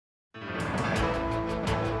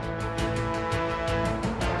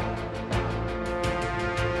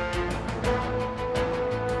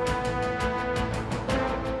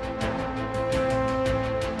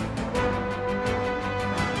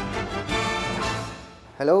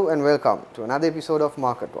Hello and welcome to another episode of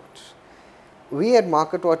Market Watch. We at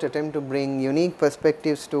Market Watch attempt to bring unique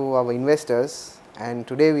perspectives to our investors, and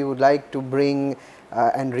today we would like to bring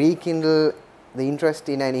and rekindle the interest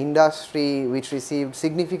in an industry which received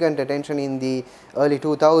significant attention in the early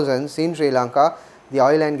 2000s in Sri Lanka, the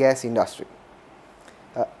oil and gas industry.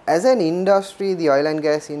 As an industry, the oil and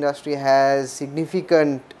gas industry has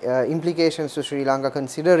significant implications to Sri Lanka,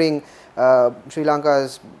 considering Sri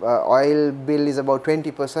Lanka's oil bill is about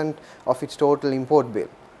 20% of its total import bill.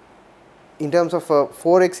 In terms of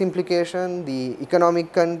forex implication, the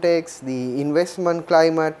economic context, the investment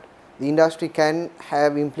climate, the industry can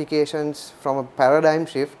have implications from a paradigm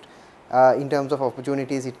shift in terms of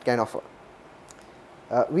opportunities it can offer.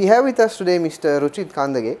 We have with us today Mr. Ruchit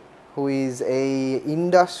Kandage, who is a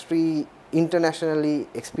industry internationally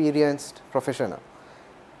experienced professional.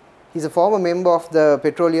 He is a former member of the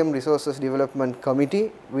Petroleum Resources Development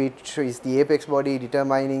Committee, which is the apex body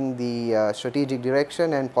determining the strategic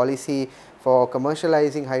direction and policy for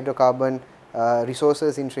commercializing hydrocarbon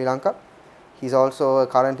resources in Sri Lanka. He is also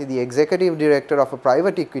currently the executive director of a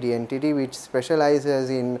private equity entity which specializes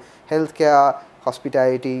in healthcare,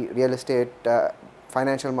 hospitality, real estate,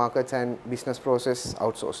 financial markets and business process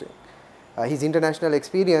outsourcing. His international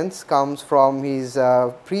experience comes from his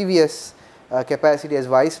previous capacity as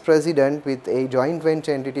vice president with a joint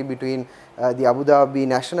venture entity between the Abu Dhabi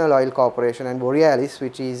National Oil Corporation and Borealis,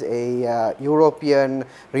 which is a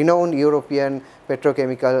renowned European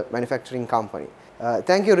petrochemical manufacturing company.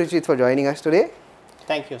 Thank you, Ruchit, for joining us today.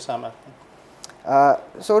 Thank you, Samar.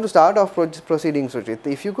 So to start off proceedings, Ruchit,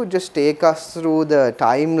 if you could just take us through the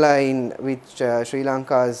timeline which Sri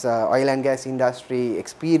Lanka's oil and gas industry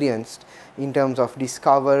experienced in terms of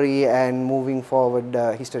discovery and moving forward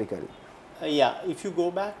historically. Yeah, if you go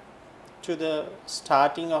back to the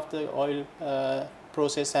starting of the oil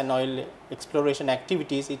process and oil exploration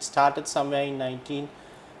activities, it started somewhere in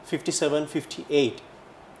 1957-58. It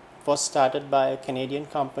was started by a Canadian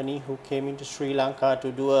company who came into Sri Lanka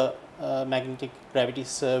to do a magnetic gravity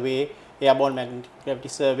survey, airborne magnetic gravity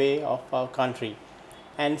survey of our country.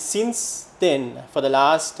 And since then, for the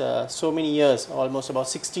last so many years, almost about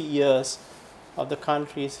 60 years of the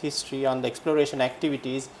country's history on the exploration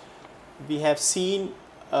activities, we have seen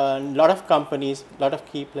a lot of companies, a lot of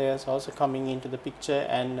key players also coming into the picture,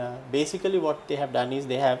 and basically what they have done is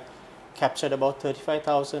they have captured about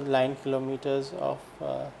 35,000 line kilometers of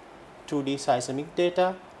 2D seismic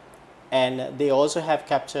data, and they also have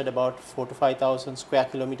captured about 4,000 to 5,000 square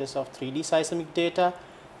kilometers of 3D seismic data.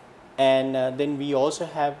 And then we also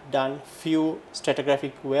have done few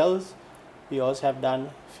stratigraphic wells, we also have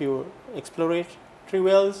done few exploratory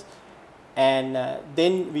wells, and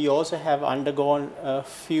then we also have undergone a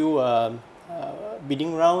few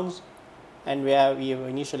bidding rounds, and where we have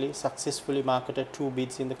initially successfully marketed 2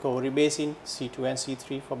 bids in the Kohori Basin, C2 and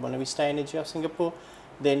C3 for Bonavista Energy of Singapore.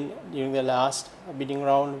 Then during the last bidding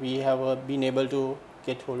round, we have been able to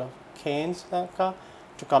get hold of Cairns Lanka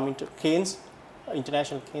to come into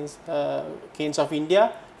International Cairns of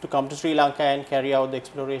India to come to Sri Lanka and carry out the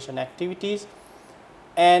exploration activities.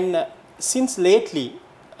 And since lately,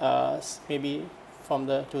 maybe from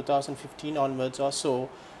the 2015 onwards or so,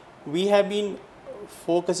 we have been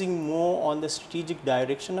focusing more on the strategic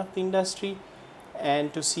direction of the industry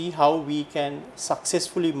and to see how we can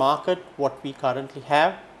successfully market what we currently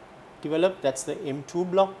have developed, that's the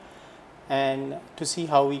M2 block, and to see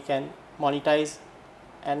how we can monetize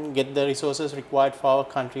and get the resources required for our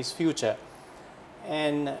country's future.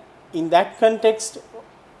 And in that context,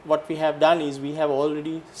 what we have done is we have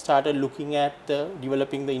already started looking at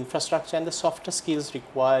developing the infrastructure and the softer skills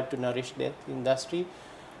required to nourish the industry.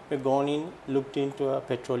 We've gone in, looked into a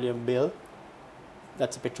petroleum bill,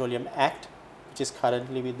 that's a Petroleum Act, which is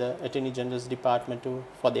currently with the Attorney General's Department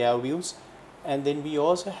for their views. And then we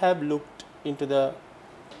also have looked into the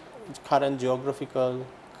current geographical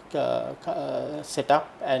setup,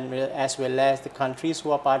 and as well as the countries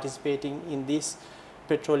who are participating in this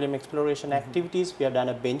petroleum exploration activities. We have done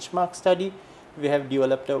a benchmark study. We have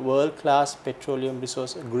developed a world-class petroleum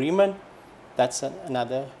resource agreement. That's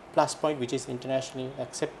another plus point which is internationally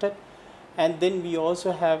accepted. And then we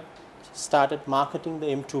also have started marketing the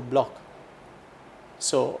M2 block.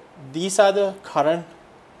 So these are the current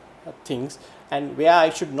things, and where I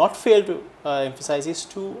should not fail to emphasize is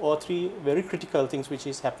 2 or 3 very critical things which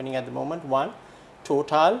is happening at the moment. One,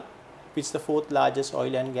 Total, which is the 4th largest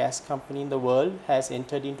oil and gas company in the world, has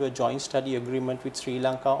entered into a joint study agreement with Sri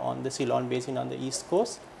Lanka on the Ceylon Basin on the east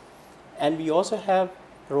coast. And we also have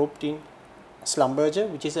roped in Schlumberger,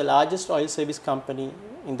 which is the largest oil service company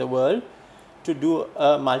in the world, to do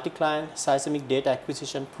a multi-client seismic data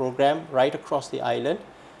acquisition program right across the island.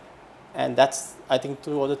 And that's, I think,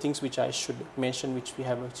 two other things which I should mention, which we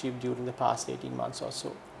have achieved during the past 18 months or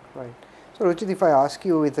so. Right. So, Ruchit, if I ask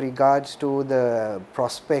you with regards to the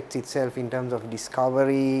prospects itself in terms of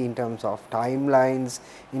discovery, in terms of timelines,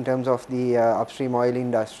 in terms of the upstream oil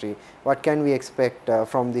industry, what can we expect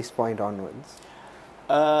from this point onwards?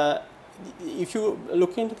 If you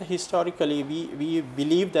look into the historically, we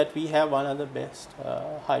believe that we have one of the best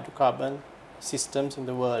hydrocarbon systems in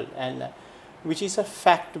the world, and which is a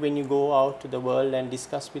fact when you go out to the world and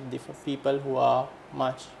discuss with different people who are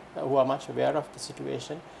much aware of the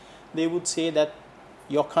situation. They would say that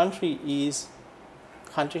your country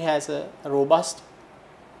has a robust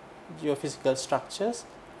geophysical structures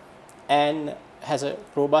and has a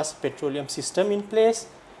robust petroleum system in place,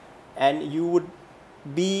 and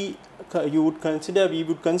we would consider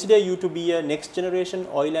you to be a next generation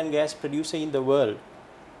oil and gas producer in the world.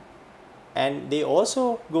 And they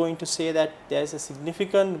also going to say that there is a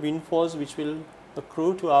significant windfalls which will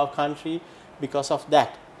accrue to our country because of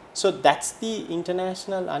that. So that's the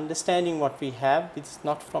international understanding what we have. It's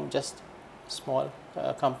not from just small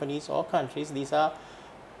companies or countries. These are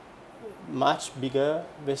much bigger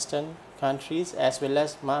Western countries as well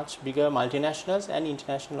as much bigger multinationals and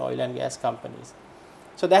international oil and gas companies.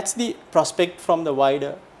 So that's the prospect from the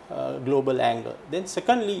wider global angle. Then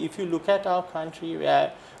secondly, if you look at our country,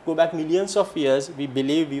 where go back millions of years, we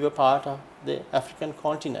believe we were part of the African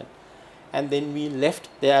continent, and then we left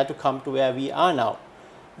there to come to where we are now.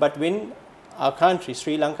 But when our country,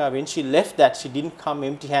 Sri Lanka, when she left that, she didn't come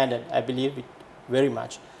empty-handed. I believe it very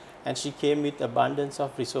much, and she came with abundance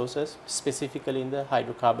of resources, specifically in the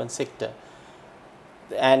hydrocarbon sector.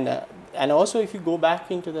 And also, if you go back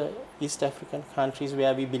into the East African countries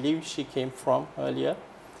where we believe she came from earlier,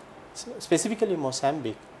 specifically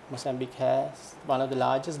Mozambique. Mozambique has one of the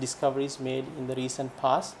largest discoveries made in the recent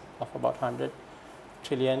past of about 100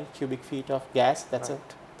 trillion cubic feet of gas. That's right.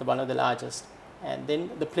 One of the largest. And then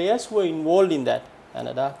the players who are involved in that,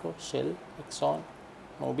 Anadarko, Shell, Exxon,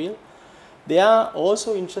 Mobil, they are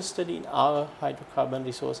also interested in our hydrocarbon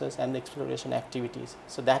resources and the exploration activities.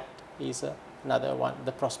 So that is another one,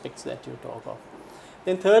 the prospects that you talk of.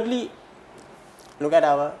 Then thirdly, look at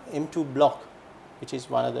our M2 block, which is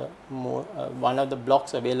one of the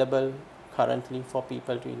blocks available currently for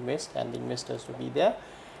people to invest and the investors to be there.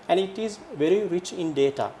 And it is very rich in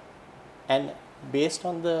data. And based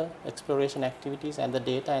on the exploration activities and the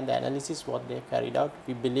data and the analysis what they carried out,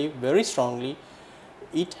 we believe very strongly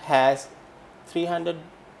it has 300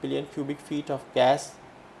 billion cubic feet of gas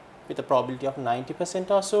with a probability of 90%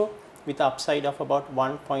 or so, with an upside of about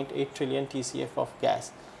 1.8 trillion TCF of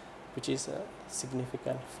gas, which is a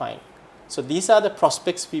significant find. So these are the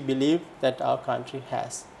prospects we believe that our country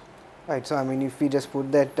has. Right. So, I mean, if we just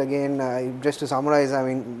put that again, just to summarize, I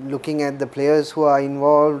mean, looking at the players who are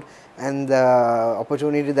involved and the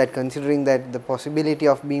opportunity that, considering that the possibility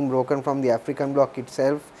of being broken from the African bloc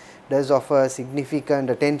itself does offer significant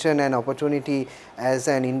attention and opportunity as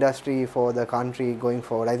an industry for the country going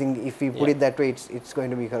forward. I think if we put it that way, it's going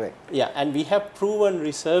to be correct. Yeah, and we have proven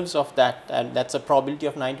reserves of that, and that's a probability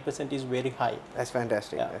of 90% is very high. That's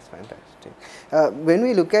fantastic. Yeah. That's fantastic. When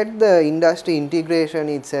we look at the industry integration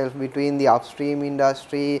itself between the upstream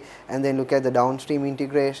industry and then look at the downstream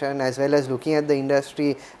integration, as well as looking at the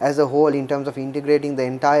industry as a whole in terms of integrating the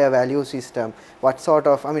entire value system, what sort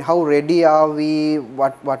of, I mean, how ready are we,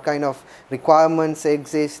 what kind of requirements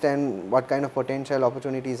exist, and what kind of potential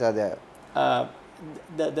opportunities are there?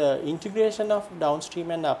 The integration of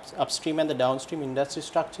downstream and upstream and the downstream industry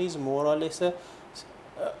structure is more or less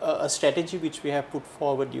a strategy which we have put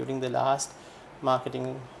forward during the last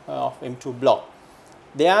marketing of M2 block.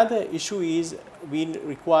 There the issue is we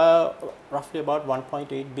require roughly about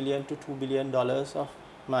 1.8 billion to $2 billion of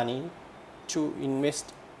money to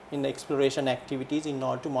invest in the exploration activities in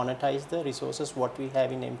order to monetize the resources what we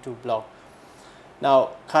have in M2 block. Now,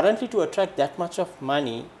 currently to attract that much of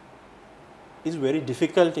money is very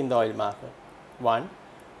difficult in the oil market. One,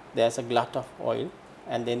 there's a glut of oil,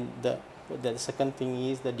 and then the second thing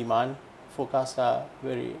is the demand forecasts are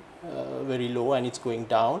very low and it's going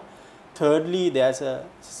down. Thirdly, there's a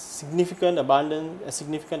significant amount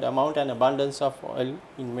and abundance of oil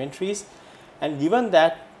inventories, and given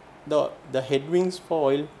that the headwinds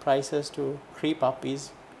for oil prices to creep up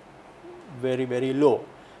is very low,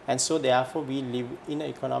 and so therefore we live in an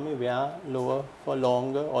economy where lower for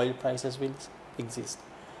longer oil prices will exist.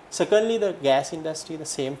 Secondly, the gas industry, the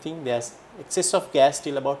same thing, there's excess of gas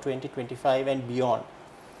till about 2025 and beyond.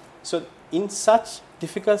 So in such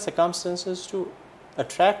difficult circumstances, to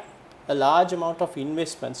attract a large amount of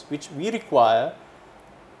investments which we require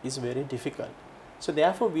is very difficult. So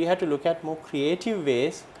therefore, we have to look at more creative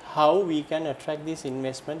ways how we can attract this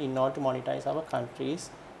investment in order to monetize our country's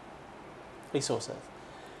resources.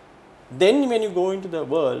 Then when you go into the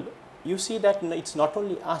world, you see that it's not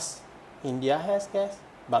only us. India has gas,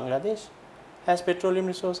 Bangladesh has petroleum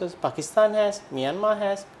resources, Pakistan has, Myanmar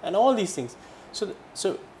has, and all these things.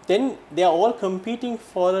 So then they are all competing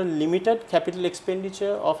for a limited capital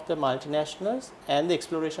expenditure of the multinationals and the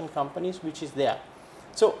exploration companies which is there.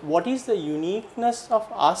 So what is the uniqueness of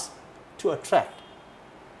us to attract?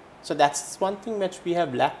 So that's one thing which we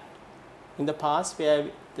have lacked in the past, where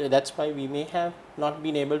that's why we may have not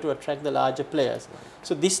been able to attract the larger players.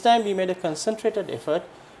 So this time we made a concentrated effort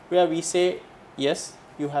where we say, yes,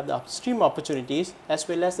 you have the upstream opportunities as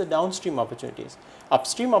well as the downstream opportunities.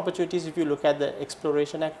 Upstream opportunities, if you look at the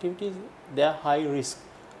exploration activities, they are high risk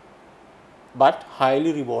but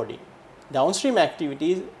highly rewarding. Downstream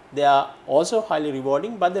activities, they are also highly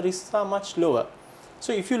rewarding, but the risks are much lower.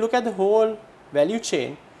 So if you look at the whole value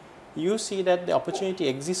chain, you see that the opportunity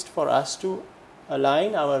exists for us to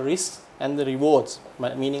align our risks and the rewards,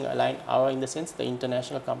 meaning align our, in the sense, the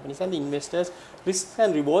international companies and the investors' risks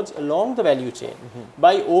and rewards along the value chain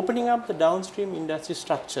by opening up the downstream industry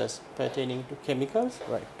structures pertaining to chemicals,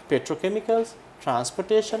 petrochemicals,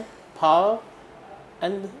 transportation, power,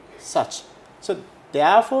 and such. So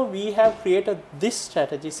therefore, we have created this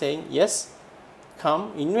strategy saying, yes,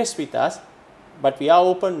 come invest with us, but we are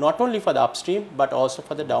open not only for the upstream but also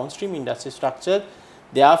for the downstream industry structure.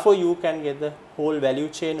 Therefore, you can get the whole value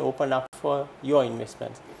chain open up for your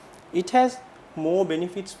investments. It has more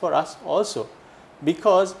benefits for us also,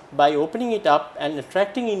 because by opening it up and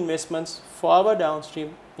attracting investments for our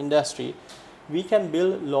downstream industry, we can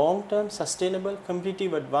build long-term sustainable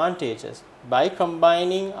competitive advantages by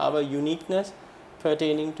combining our uniqueness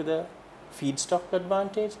pertaining to the feedstock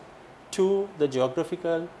advantage to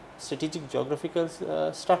the strategic geographical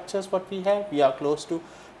structures what we have. We are close to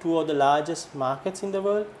two of the largest markets in the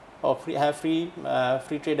world, or have free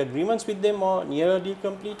trade agreements with them or nearly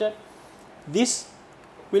completed. This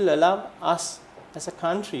will allow us as a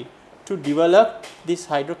country to develop this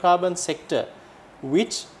hydrocarbon sector,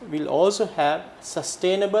 which will also have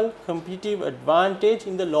sustainable competitive advantage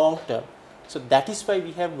in the long term. So that is why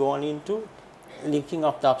we have gone into linking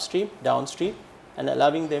of the upstream, downstream, and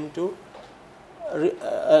allowing them to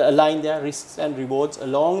align their risks and rewards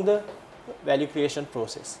along the value creation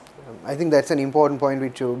process. I think that's an important point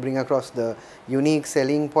which you bring across, the unique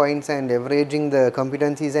selling points and leveraging the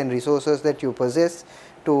competencies and resources that you possess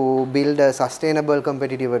to build a sustainable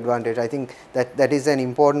competitive advantage. I think that is an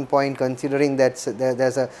important point, considering that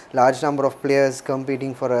there's a large number of players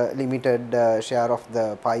competing for a limited share of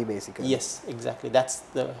the pie basically. Yes, exactly. That's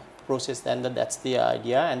the process, and that's the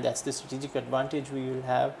idea, and that's the strategic advantage we will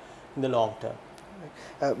have in the long term.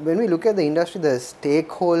 When we look at the industry, the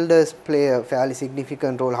stakeholders play a fairly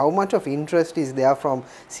significant role. How much of interest is there from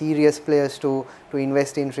serious players to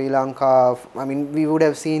invest in Sri Lanka? I mean, we would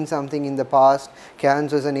have seen something in the past.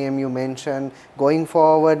 Cairns was a name you mentioned. Going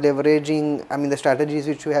forward, leveraging, I mean, the strategies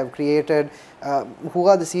which you have created, who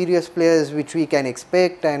are the serious players which we can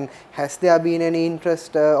expect, and has there been any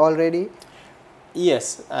interest already?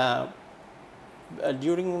 Yes.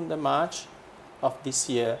 During the March of this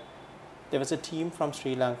year, there was a team from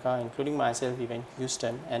Sri Lanka, including myself, even in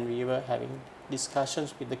Houston, and we were having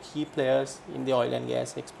discussions with the key players in the oil and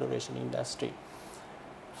gas exploration industry,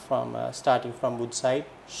 from starting from Woodside,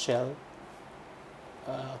 Shell,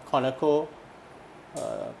 Conoco,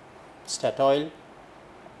 Statoil,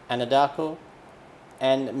 Anadarko,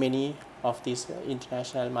 and many of these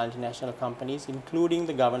international multinational companies, including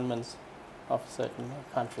the governments of certain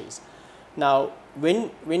countries. Now, when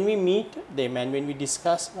we meet them and when we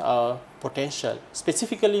discuss our potential,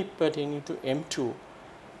 specifically pertaining to M2,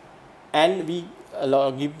 and we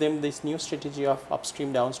give them this new strategy of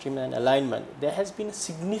upstream, downstream, and alignment, there has been a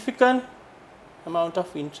significant amount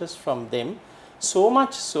of interest from them. So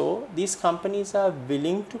much so, these companies are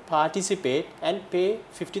willing to participate and pay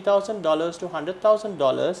 $50,000 to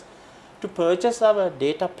 $100,000 to purchase our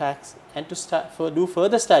data packs and to do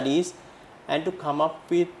further studies and to come up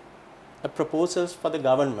with proposals for the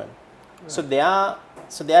government. Right.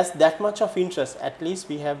 So there's that much of interest. At least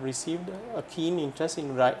we have received a keen interest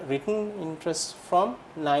in written interest from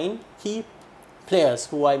 9 key players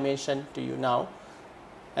who I mentioned to you now,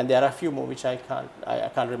 and there are a few more which I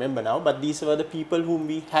can't remember now. But these were the people whom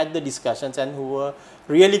we had the discussions and who were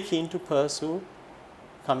really keen to pursue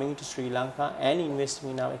coming to Sri Lanka and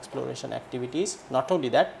investing in our exploration activities. Not only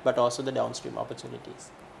that, but also the downstream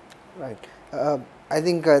opportunities. Right. I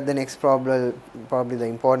think the next probably the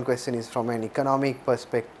important question is from an economic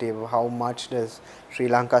perspective, how much does Sri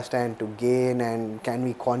Lanka stand to gain, and can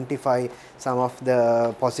we quantify some of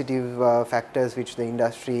the positive factors which the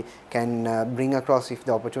industry can bring across if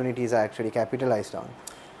the opportunities are actually capitalized on?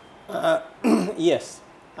 Yes.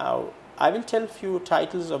 I will tell few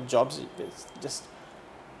titles of jobs. It's just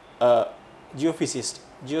geophysicist,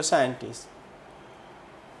 geoscientist,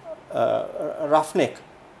 roughneck,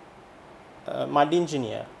 mud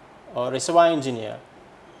engineer or reservoir engineer,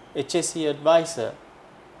 HSE advisor,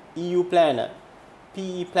 EU planner,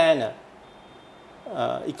 PE planner,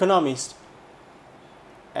 economist,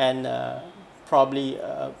 and probably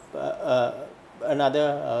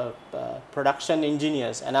another production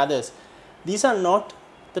engineers and others. These are not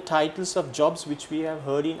the titles of jobs which we have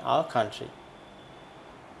heard in our country,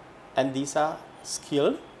 and these are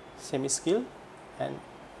skilled, semi-skilled and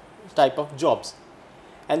type of jobs,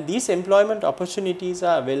 and these employment opportunities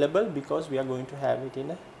are available because we are going to have it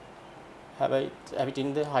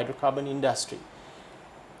in the hydrocarbon industry.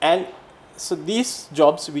 And so these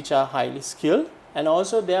jobs which are highly skilled, and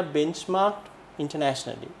also they are benchmarked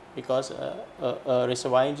internationally, because a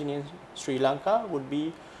reservoir engineer in Sri Lanka would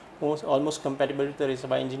be almost compatible with the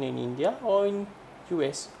reservoir engineer in India or in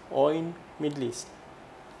US or in Middle East.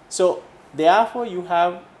 So therefore you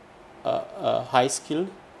have a high skilled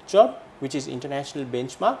job which is international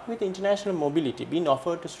benchmark with international mobility being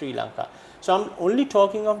offered to Sri Lanka. So I'm only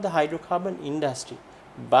talking of the hydrocarbon industry,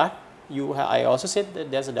 but I also said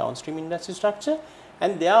that there's a downstream industry structure,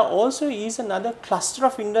 and there also is another cluster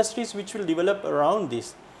of industries which will develop around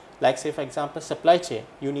this. Like, say for example, supply chain.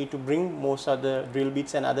 You need to bring most of the drill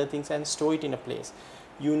bits and other things and store it in a place.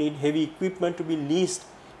 You need heavy equipment to be leased.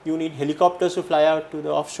 You need helicopters to fly out to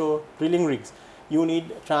the offshore drilling rigs. You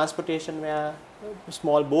need transportation where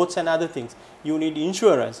small boats and other things. You need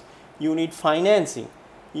insurance. You need financing.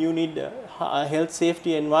 You need health,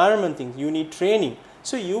 safety, environment things. You need training.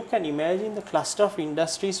 So you can imagine the cluster of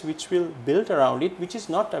industries which will build around it, which is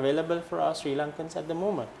not available for our Sri Lankans at the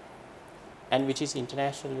moment, and which is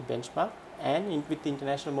internationally benchmarked and with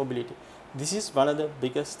international mobility. This is one of the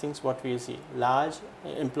biggest things what we will see, large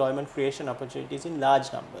employment creation opportunities in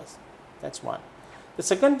large numbers. That's one. The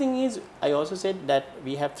second thing is, I also said that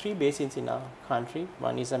we have 3 basins in our country.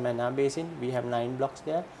 One is a Mannar Basin, we have 9 blocks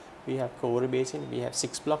there. We have Kowari Basin, we have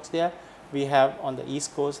 6 blocks there. We have on the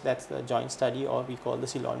east coast, that's the joint study, or we call the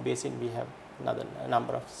Ceylon Basin, we have another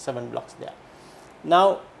number of 7 blocks there.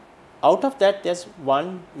 Now, out of that, there's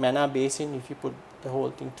one Mannar Basin. If you put the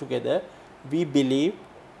whole thing together, we believe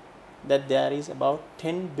that there is about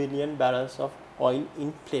 10 billion barrels of oil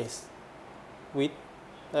in place, with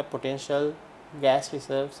a potential gas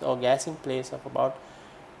reserves or gas in place of about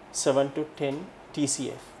 7 to 10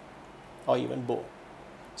 TCF or even more.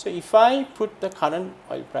 So if I put the current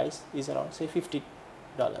oil price is around say $50,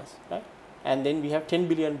 right, and then we have 10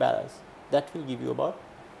 billion barrels, that will give you about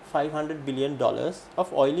 $500 billion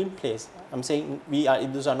of oil in place. I'm saying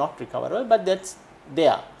those are not recoverable, but that's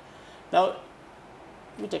there. Now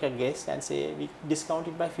we take a guess and say we discount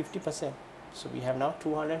it by 50%. So we have now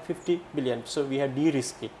 250 billion. So we have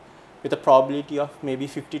de-risked it with a probability of maybe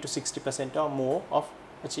 50 to 60% or more of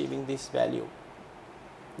achieving this value.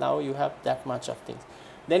 Now you have that much of things.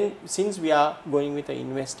 Then since we are going with an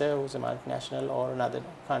investor who's a multinational or another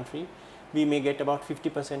country, we may get about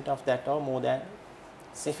 50% of that, or more than,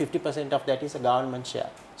 say 50% of that is a government share.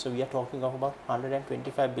 So we are talking of about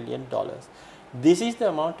 $125 billion. This is the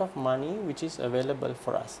amount of money which is available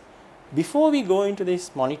for us. Before we go into this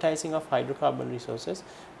monetizing of hydrocarbon resources,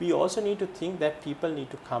 we also need to think that people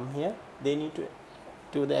need to come here, they need to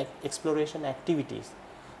do the exploration activities.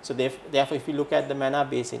 So therefore, if you look at the Mannar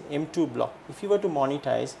Basin, M2 block, if you were to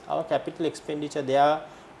monetize, our capital expenditure there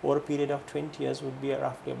over a period of 20 years would be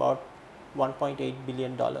roughly about $1.8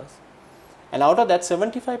 billion. And out of that,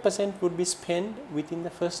 75% would be spent within the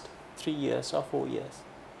first 3 years or 4 years.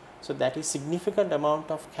 So that is significant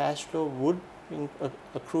amount of cash flow would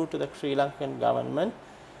accrue to the Sri Lankan government,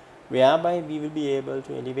 whereby we will be able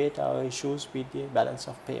to elevate our issues with the balance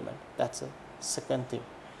of payment. That's a second thing.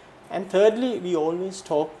 And thirdly, we always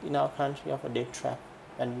talk in our country of a debt trap,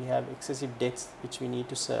 and we have excessive debts which we need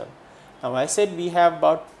to serve. Now I said we have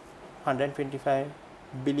about $125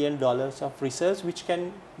 billion of reserves which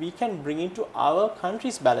we can bring into our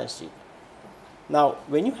country's balance sheet. Now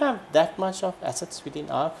when you have that much of assets within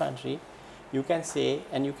our country, you can say,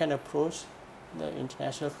 and you can approach the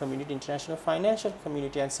international community, international financial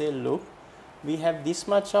community, and say, look, we have this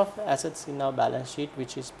much of assets in our balance sheet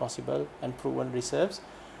which is possible and proven reserves.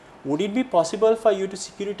 Would it be possible for you to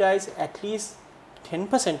securitize at least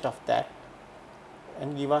 10% of that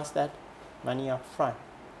and give us that money up front.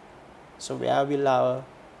 So where will our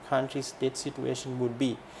country's debt situation would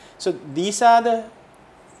be? So these are the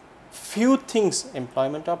few things: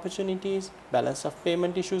 employment opportunities, balance of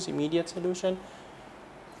payment issues, immediate solution.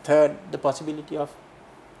 Third, the possibility of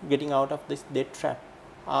getting out of this debt trap,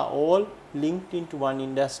 are all linked into one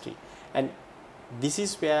industry. And this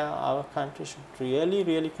is where our country should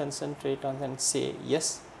really concentrate on and say,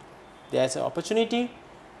 yes, there's an opportunity,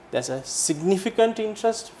 there's a significant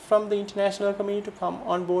interest from the international community to come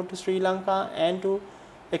on board to Sri Lanka and to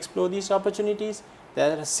explore these opportunities.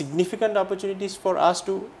 There are significant opportunities for us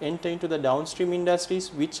to enter into the downstream industries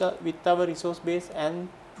which are with our resource base and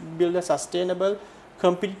build a sustainable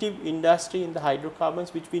competitive industry in the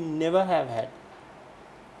hydrocarbons which we never have had.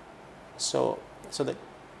 So the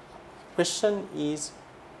question is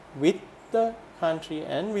with the country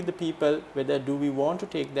and with the people, whether do we want to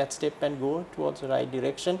take that step and go towards the right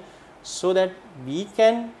direction so that we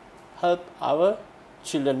can help our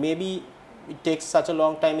children. Maybe it takes such a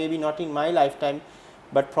long time, maybe not in my lifetime,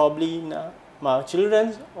 but probably in my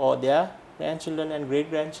children's or their grandchildren and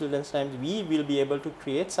great-grandchildren's time, we will be able to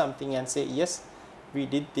create something and say, yes, we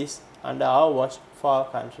did this under our watch for our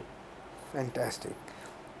country. Fantastic.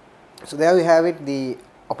 So there we have it, the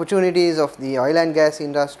opportunities of the oil and gas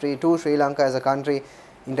industry to Sri Lanka as a country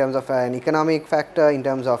in terms of an economic factor, in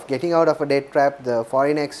terms of getting out of a debt trap, the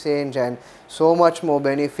foreign exchange, and so much more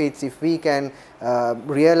benefits if we can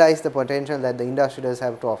realize the potential that the industry does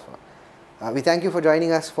have to offer. We thank you for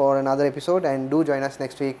joining us for another episode, and do join us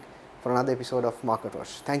next week for another episode of Market Watch.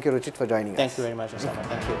 Thank you, Ruchit, for joining us. Thank you very much, Osama.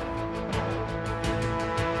 Thank you.